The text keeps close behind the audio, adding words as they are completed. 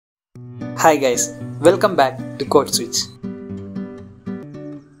Hi guys, welcome back to Code Switch.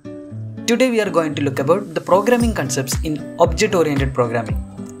 Today we are going to look about the programming concepts in object-oriented programming.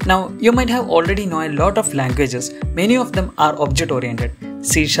 Now you might have already know a lot of languages, many of them are object-oriented.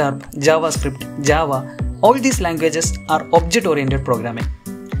 C#, JavaScript, Java, all these languages are object-oriented programming.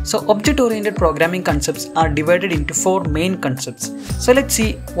 So object-oriented programming concepts are divided into 4 main concepts. So let's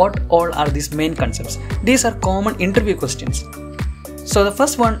see what all are these main concepts. These are common interview questions. So the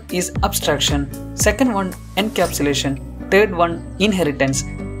first one is abstraction, second one encapsulation, third one inheritance,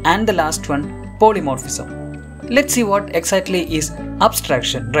 and the last one polymorphism. Let's see what exactly is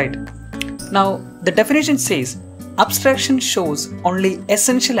abstraction, right? Now the definition says abstraction shows only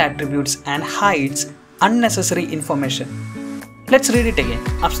essential attributes and hides unnecessary information. Let's read it again.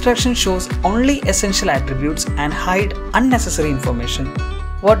 Abstraction shows only essential attributes and hide unnecessary information.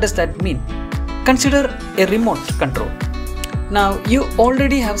 What does that mean? Consider a remote control. Now you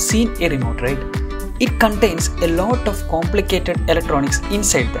already have seen a remote, right? It contains a lot of complicated electronics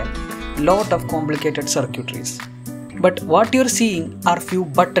inside that, lot of complicated circuitries. But what you're seeing are few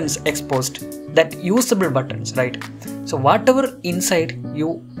buttons exposed, that usable buttons, right? So whatever inside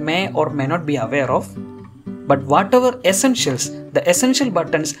you may or may not be aware of, but whatever essentials, the essential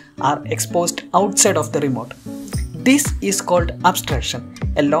buttons are exposed outside of the remote. This is called abstraction.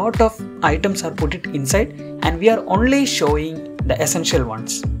 A lot of items are put inside and we are only showing the essential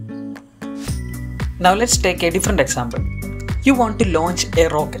ones. Now let's take a different example. You want to launch a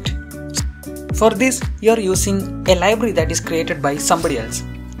rocket. For this, you are using a library that is created by somebody else.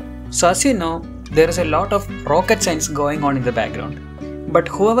 So as you know, there is a lot of rocket science going on in the background. But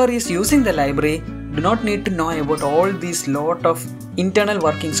whoever is using the library do not need to know about all these lot of internal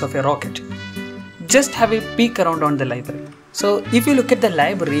workings of a rocket. Just have a peek around on the library. So if you look at the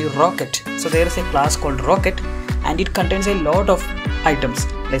library rocket, so there is a class called rocket and it contains a lot of items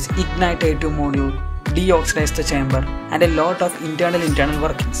like ignite atom module, deoxidize the chamber and a lot of internal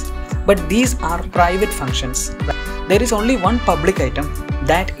workings. But these are private functions. There is only one public item,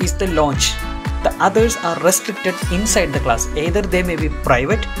 that is the launch. The others are restricted inside the class. Either they may be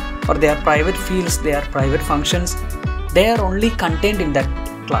private or they are private fields, they are private functions. They are only contained in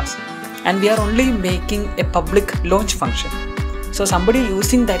that class. And we are only making a public launch function. So somebody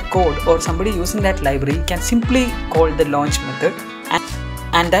using that code or somebody using that library can simply call the launch method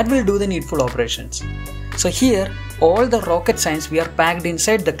and that will do the needful operations. So here all the rocket science we are packed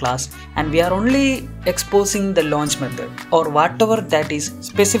inside the class and we are only exposing the launch method or whatever that is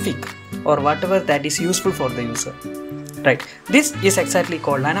specific or whatever that is useful for the user. Right, this is exactly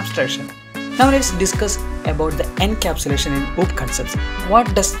called an abstraction. Now let's discuss about the encapsulation in O.O.P concepts.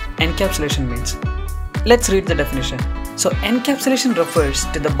 What does encapsulation means? Let's read the definition. So encapsulation refers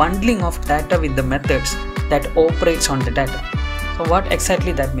to the bundling of data with the methods that operates on the data. So what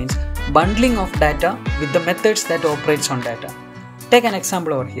exactly that means? Bundling of data with the methods that operates on data. Take an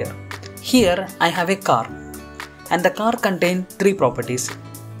example over here. Here I have a car and the car contains 3 properties: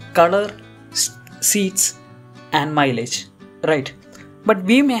 color, seats and mileage, right? But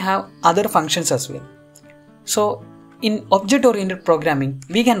we may have other functions as well. So in object-oriented programming,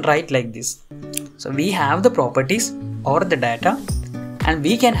 we can write like this. So we have the properties or the data and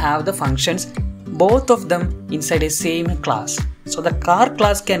we can have the functions, both of them inside a same class. So the car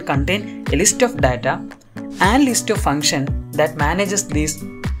class can contain a list of data and list of function that manages these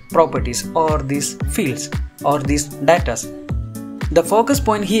properties or these fields or these datas. The focus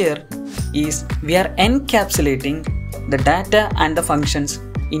point here is we are encapsulating the data and the functions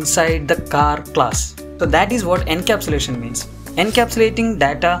inside the car class. So that is what encapsulation means. Encapsulating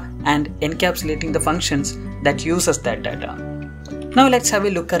data and encapsulating the functions that uses that data. Now let's have a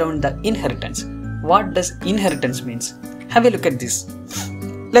look around the inheritance. What does inheritance means? Have a look at this.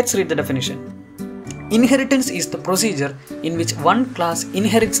 Let's read the definition. Inheritance is the procedure in which one class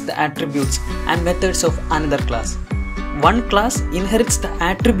inherits the attributes and methods of another class. One class inherits the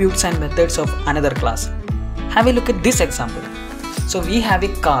attributes and methods of another class. Have a look at this example. So we have a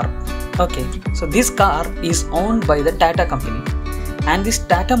car. Okay, so this car is owned by the Tata company and this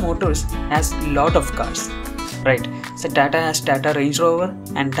Tata Motors has a lot of cars, right? So Tata has Tata Range Rover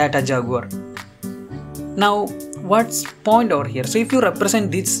and Tata Jaguar. Now what's point over here? So if you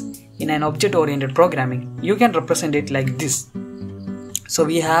represent this in an object-oriented programming, you can represent it like this. So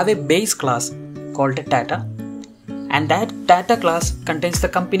we have a base class called Tata and that Tata class contains the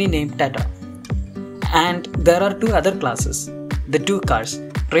company name Tata. And there are 2 other classes, the 2 cars,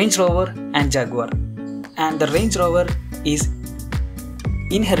 Range Rover and Jaguar. And the Range Rover is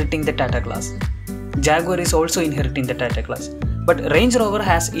inheriting the Tata class. Jaguar is also inheriting the Tata class. But Range Rover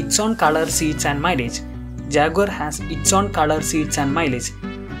has its own color, seats and mileage. Jaguar has its own color, seats and mileage.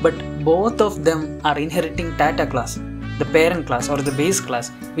 but both of them are inheriting data class, the parent class or the base class,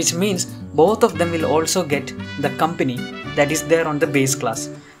 which means both of them will also get the company that is there on the base class.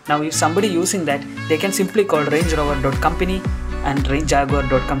 Now if somebody using that, they can simply call Range Rover.company and Range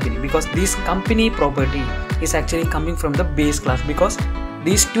Jaguar.company, because this company property is actually coming from the base class, because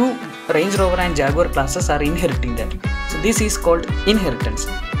these two Range Rover and Jaguar classes are inheriting that. So this is called inheritance.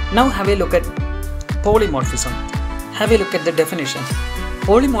 Now have a look at polymorphism. Have a look at the definition.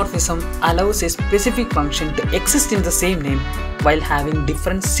 Polymorphism allows a specific function to exist in the same name while having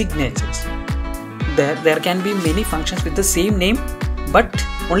different signatures. There can be many functions with the same name, but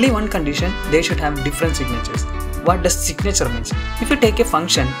only one condition, they should have different signatures. What does signature means? If you take a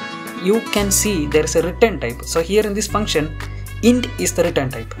function, you can see there is a return type. So here in this function, int is the return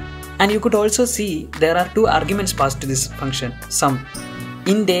type. And you could also see there are two arguments passed to this function, sum,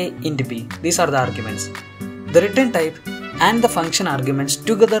 int a, int b. These are the arguments. The return type and the function arguments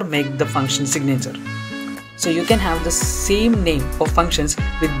together make the function signature. So you can have the same name of functions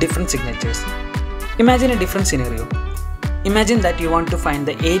with different signatures. Imagine a different scenario. Imagine that you want to find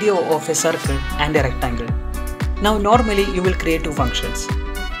the area of a circle and a rectangle. Now normally you will create two functions.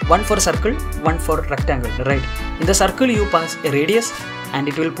 One for circle, one for rectangle, right? In the circle you pass a radius and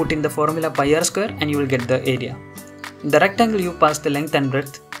it will put in the formula pi r square and you will get the area. In the rectangle you pass the length and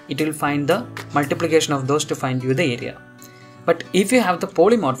breadth, it will find the multiplication of those to find you the area. But if you have the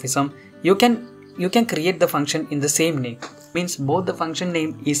polymorphism, you can create the function in the same name. Means both the function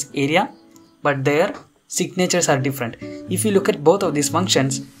name is area, but their signatures are different. If you look at both of these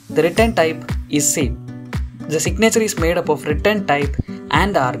functions, the return type is same. The signature is made up of return type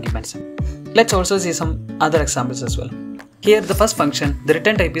and the arguments. Let's also see some other examples as well. Here the first function, the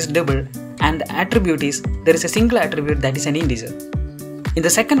return type is double and the attribute is, there is a single attribute that is an integer. In the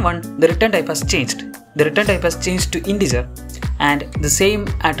second one, the return type has changed. The return type has changed to integer and the same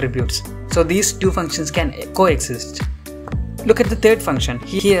attributes. So these two functions can coexist. Look at the third function.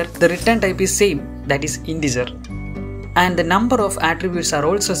 Here the return type is same, that is integer. And the number of attributes are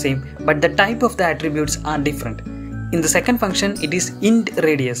also same, but the type of the attributes are different. In the second function, it is int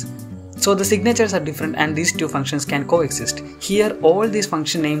radius. So the signatures are different and these two functions can coexist. Here all these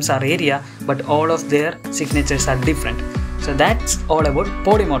function names are area, but all of their signatures are different. So that's all about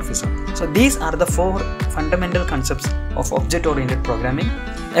polymorphism. So these are the four fundamental concepts of object-oriented programming.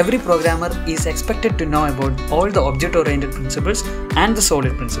 Every programmer is expected to know about all the object-oriented principles and the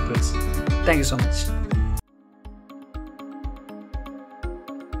solid principles. Thank you so much.